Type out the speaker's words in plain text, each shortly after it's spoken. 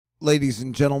Ladies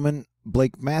and gentlemen,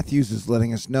 Blake Matthews is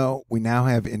letting us know we now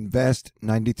have Invest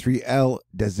 93L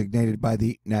designated by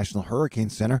the National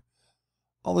Hurricane Center.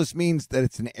 All this means that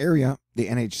it's an area the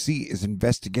NHC is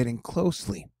investigating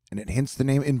closely, and it hints the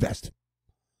name Invest.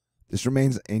 This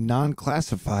remains a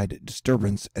non-classified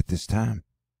disturbance at this time.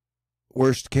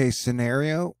 Worst case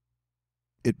scenario,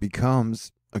 it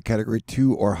becomes a Category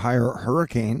 2 or higher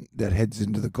hurricane that heads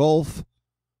into the Gulf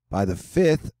by the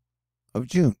 5th of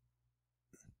June.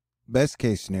 Best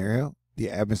case scenario, the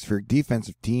atmospheric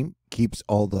defensive team keeps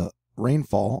all the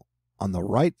rainfall on the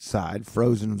right side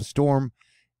frozen of the storm,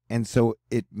 and so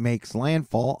it makes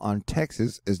landfall on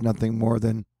Texas as nothing more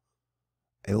than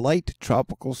a light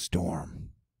tropical storm.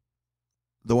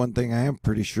 The one thing I am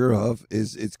pretty sure of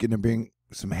is it's going to bring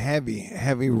some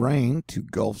heavy rain to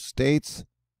Gulf states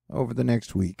over the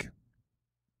next week.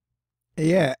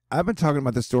 Yeah, I've been talking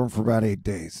about this storm for about 8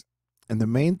 days. And the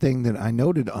main thing that I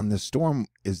noted on this storm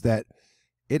is that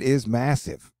it is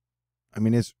massive. I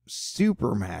mean, it's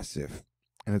super massive.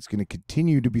 And it's going to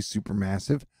continue to be super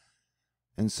massive.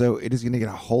 And so it is going to get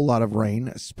a whole lot of rain,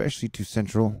 especially to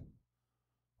Central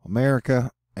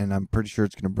America. And I'm pretty sure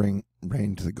it's going to bring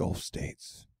rain to the Gulf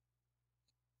states.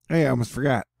 Hey, I almost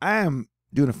forgot. I am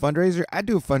doing a fundraiser. I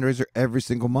do a fundraiser every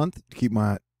single month to keep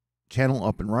my channel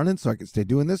up and running so I can stay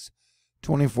doing this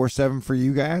 24/7 for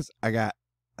you guys. I got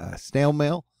a snail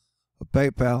mail, a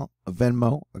PayPal, a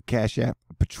Venmo, a CashApp,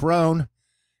 a Patron,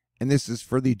 and this is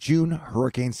for the June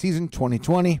hurricane season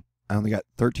 2020. I only got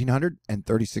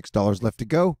 $1,336 left to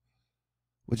go,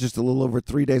 with just a little over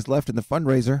 3 days left in the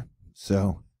fundraiser.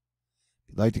 So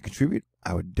if you'd like to contribute,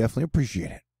 I would definitely appreciate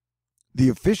it. The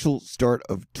official start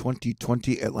of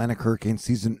 2020 Atlantic hurricane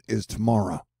season is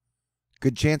tomorrow.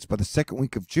 Good chance by the second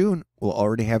week of June we'll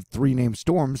already have 3 named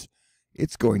storms.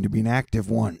 It's going to be an active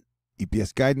one.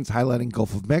 EPS guidance highlighting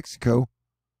Gulf of Mexico,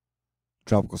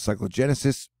 tropical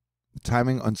cyclogenesis,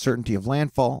 timing uncertainty of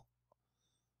landfall,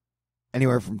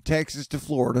 anywhere from Texas to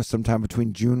Florida sometime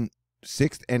between June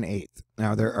 6th and 8th.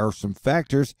 Now, there are some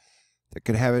factors that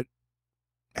could have it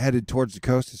headed towards the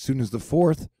coast as soon as the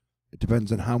 4th. It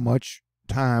depends on how much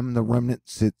time the remnant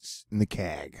sits in the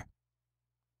CAG.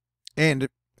 And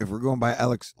if we're going by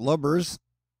Alex Lubbers,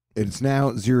 it's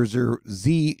now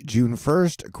 00Z June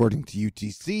 1st, according to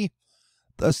UTC,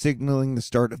 thus signaling the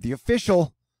start of the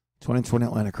official 2020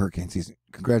 Atlantic hurricane season.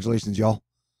 Congratulations, y'all.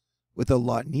 With a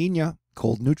La Nina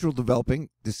cold neutral developing,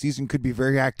 this season could be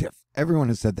very active. Everyone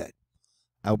has said that.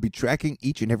 I'll be tracking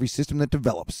each and every system that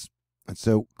develops. And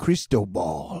so,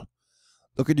 Cristobal.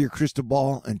 Look at your crystal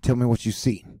ball and tell me what you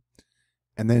see.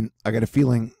 And then I got a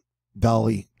feeling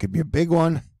Dolly could be a big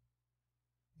one,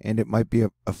 and it might be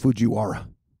a Fujiwara.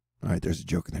 All right, there's a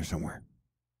joke in there somewhere.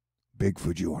 Big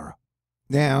Fujiwara.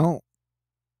 Now,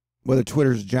 whether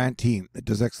Twitter's a giant team that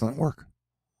does excellent work,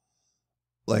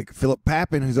 like Philip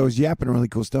Pappin, who's always yapping really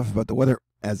cool stuff about the weather.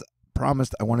 As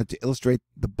promised, I wanted to illustrate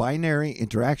the binary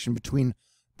interaction between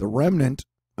the remnant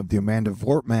of the Amanda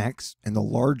Vortmax and the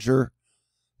larger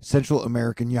Central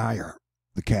American Gyre,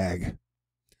 the CAG.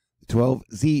 The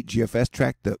 12Z GFS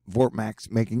tracked the Vortmax,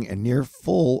 making a near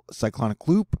full cyclonic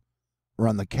loop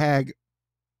around the CAG,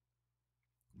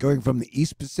 going from the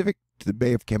East Pacific to the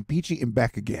Bay of Campeche and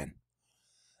back again.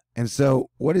 And so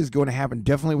what is going to happen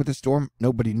definitely with the storm,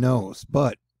 nobody knows,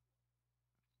 but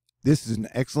this is an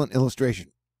excellent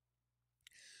illustration.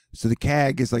 So the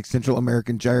CAG is like Central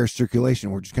American Gyre circulation,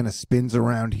 where it just kind of spins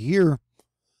around here,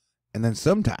 and then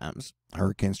sometimes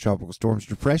hurricanes, tropical storms,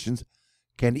 depressions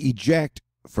can eject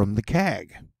from the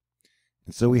CAG.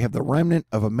 And so we have the remnant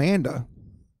of Amanda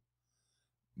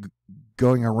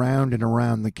going around and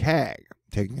around the CAG,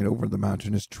 taking it over the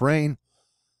mountainous terrain,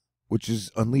 which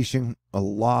is unleashing a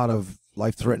lot of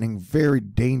life-threatening, very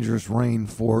dangerous rain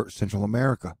for Central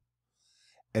America.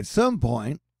 At some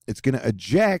point, it's going to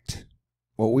eject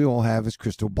what we will have as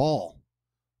Cristobal,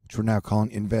 which we're now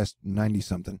calling Invest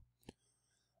 90-something.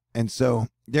 And so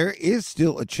there is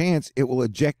still a chance it will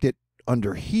eject it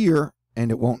under here, and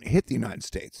it won't hit the United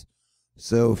States.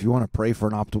 So if you want to pray for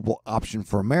an optimal option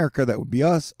for America, that would be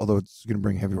us, although it's going to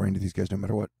bring heavy rain to these guys no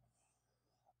matter what.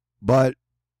 But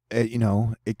you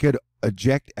know, it could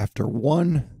eject after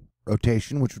one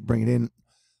rotation, which would bring it in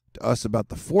to us about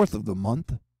the 4th of the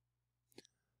month.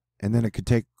 And then it could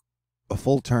take a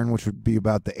full turn, which would be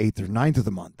about the 8th or 9th of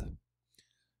the month.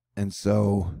 And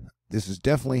so this is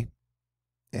definitely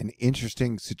an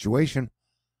interesting situation.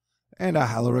 And I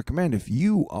highly recommend, if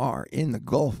you are in the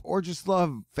Gulf or just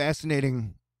love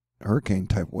fascinating hurricane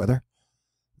type weather,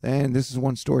 then this is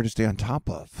one story to stay on top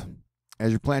of.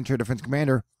 As your planetary defense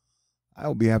commander, I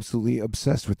will be absolutely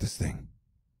obsessed with this thing,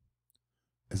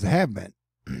 as I have been.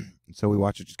 So we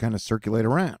watch it just kind of circulate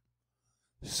around.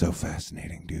 So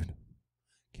fascinating, dude.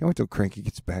 Can't wait till Cranky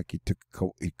gets back. He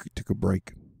took a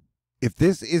break. If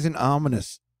this isn't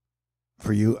ominous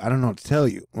for you, I don't know what to tell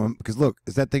you. Because look,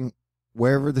 is that thing,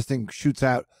 wherever this thing shoots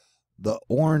out, the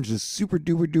orange is super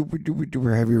duper duper duper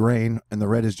duper heavy rain, and the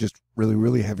red is just really,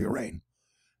 really heavy rain.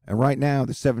 And right now,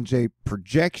 the 7J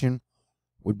projection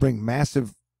would bring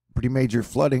massive, pretty major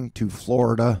flooding to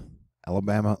Florida,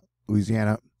 Alabama,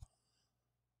 Louisiana,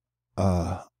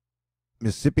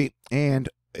 Mississippi, and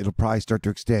it'll probably start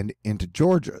to extend into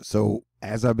Georgia. So,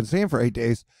 as I've been saying for 8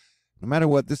 days, no matter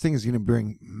what, this thing is going to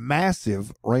bring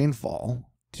massive rainfall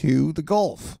to the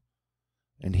Gulf.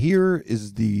 And here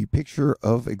is the picture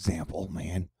of example,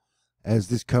 man. As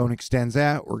this cone extends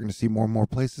out, we're going to see more and more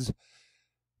places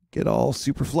get all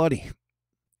super floody.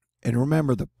 And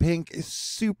remember, the pink is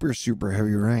super, super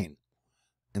heavy rain.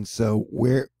 And so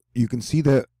where you can see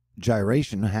the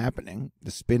gyration happening,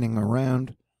 the spinning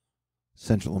around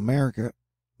Central America.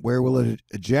 Where will it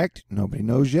eject? Nobody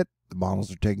knows yet. The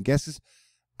models are taking guesses.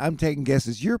 I'm taking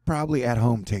guesses. You're probably at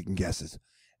home taking guesses.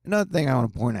 Another thing I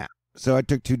want to point out. So I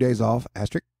took 2 days off,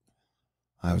 asterisk.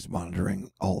 I was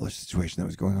monitoring all the situation that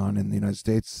was going on in the United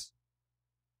States,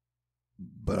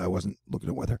 but I wasn't looking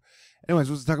at weather. Anyways,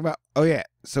 let's talk about, oh yeah,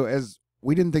 so as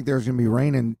we didn't think there was going to be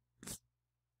rain in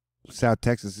South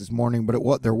Texas this morning,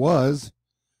 but there was.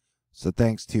 So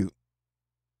thanks to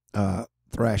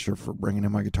Thrasher for bringing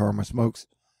in my guitar and my smokes,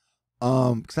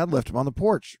 because I'd left him on the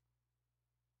porch.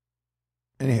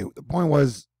 Anyway, the point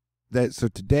was that, so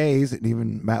today's, and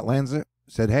even Matt Lanza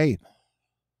said, hey,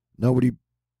 nobody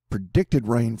predicted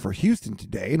rain for Houston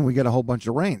today, and we got a whole bunch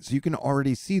of rain. So you can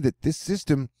already see that this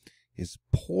system is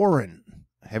pouring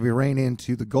heavy rain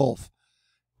into the Gulf.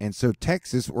 And so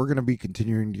Texas, we're going to be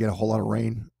continuing to get a whole lot of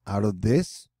rain out of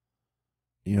this.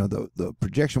 You know, the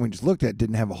projection we just looked at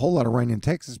didn't have a whole lot of rain in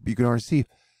Texas, but you can already see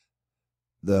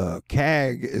the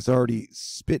CAG is already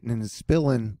spitting and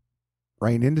spilling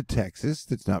rain into Texas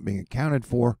that's not being accounted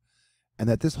for, and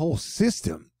that this whole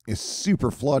system is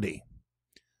super floody.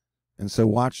 And so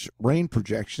watch rain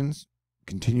projections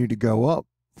continue to go up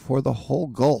for the whole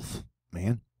Gulf,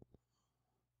 man.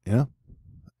 You know,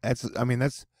 that's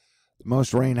the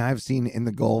most rain I've seen in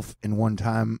the Gulf in one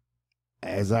time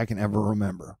as I can ever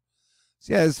remember.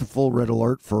 So yeah, it's a full red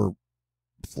alert for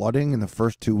flooding in the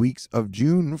first 2 weeks of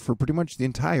June for pretty much the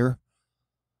entire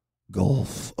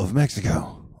Gulf of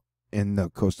Mexico in the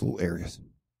coastal areas.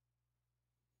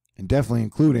 And definitely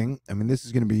including, this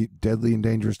is going to be deadly and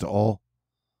dangerous to all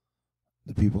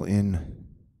the people in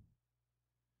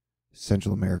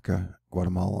Central America,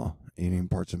 Guatemala, and even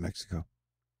parts of Mexico.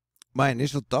 My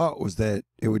initial thought was that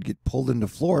it would get pulled into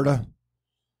Florida.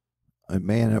 It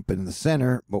may end up in the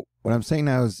center, but what I'm saying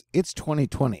now is it's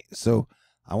 2020. So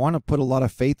I want to put a lot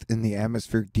of faith in the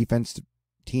atmospheric defense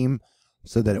team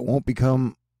so that it won't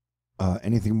become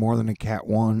anything more than a Cat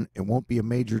 1. It won't be a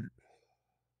major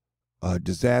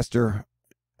disaster.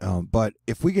 But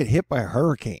if we get hit by a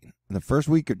hurricane in the first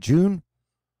week of June,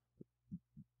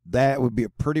 that would be a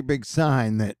pretty big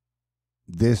sign that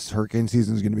this hurricane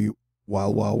season is going to be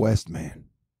Wild Wild West, man.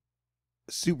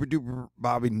 Super duper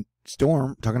Bobby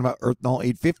Storm, talking about Earthnol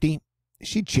 850.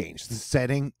 She changed the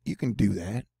setting. You can do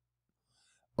that.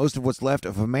 Most of what's left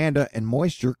of Amanda and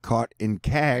moisture caught in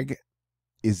CAG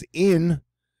is in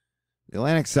the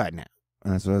Atlantic side now.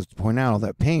 And that's what I was to point out. All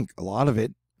that pink, a lot of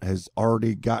it has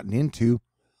already gotten into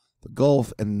the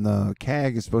Gulf, and the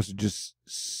CAG is supposed to just,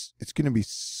 it's going to be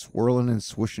swirling and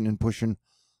swooshing and pushing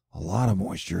a lot of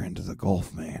moisture into the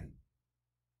Gulf, man.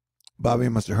 Bobby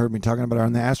must have heard me talking about her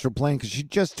on the astral plane, because she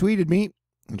just tweeted me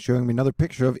and showing me another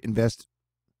picture of Invest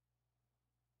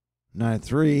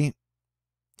 93.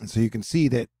 And so you can see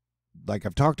that, like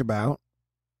I've talked about,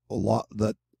 a lot,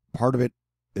 that part of it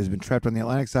has been trapped on the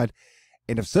Atlantic side.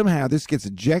 And if somehow this gets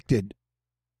ejected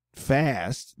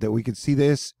fast, that we could see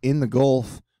this in the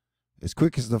Gulf as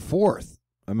quick as the 4th.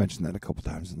 I mentioned that a couple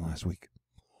times in the last week.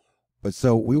 But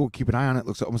so we will keep an eye on it.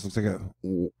 Almost looks like a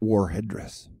war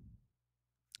headdress.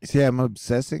 See, I'm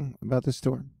obsessing about this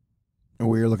storm.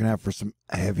 We're looking out for some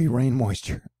heavy rain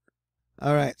moisture.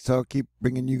 All right, so I'll keep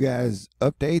bringing you guys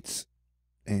updates.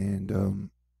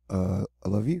 And I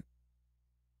love you.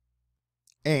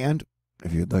 And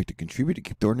if you'd like to contribute to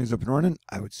keep THORnews up and running,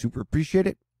 I would super appreciate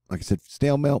it. Like I said,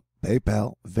 snail mail,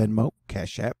 PayPal, Venmo,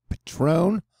 CashApp,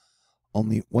 Patron.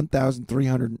 Only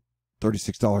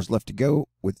 $1,336 left to go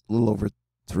with a little over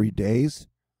 3 days.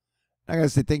 I got to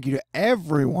say thank you to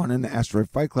everyone in the Asteroid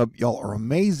Fight Club. Y'all are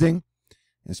amazing.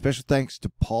 And special thanks to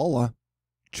Paula,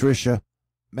 Trisha,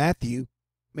 Matthew,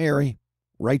 Mary,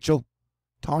 Rachel,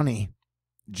 Tawny,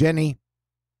 Jenny,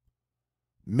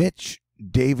 Mitch,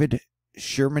 David,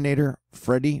 Shermanator,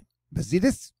 Freddie,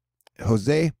 Bazitis,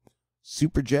 Jose,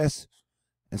 Super Jess,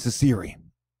 and Ceciri.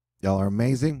 Y'all are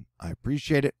amazing. I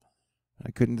appreciate it.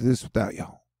 I couldn't do this without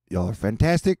y'all. Y'all are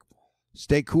fantastic.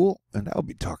 Stay cool, and I'll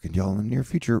be talking to y'all in the near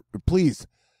future. But please,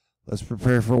 let's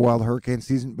prepare for a wild hurricane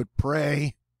season, but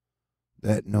pray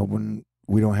that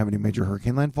we don't have any major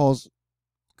hurricane landfalls,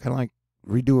 kind of like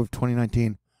redo of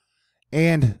 2019.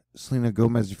 And Selena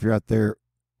Gomez, if you're out there,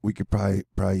 we could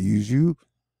probably use you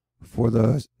before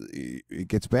it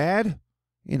gets bad.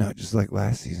 You know, just like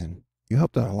last season. You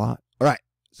helped out a lot. All right.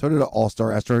 So did the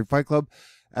All-Star Asteroid Fight Club,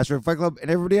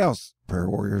 and everybody else. Prayer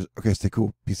Warriors. Okay, stay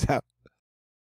cool. Peace out.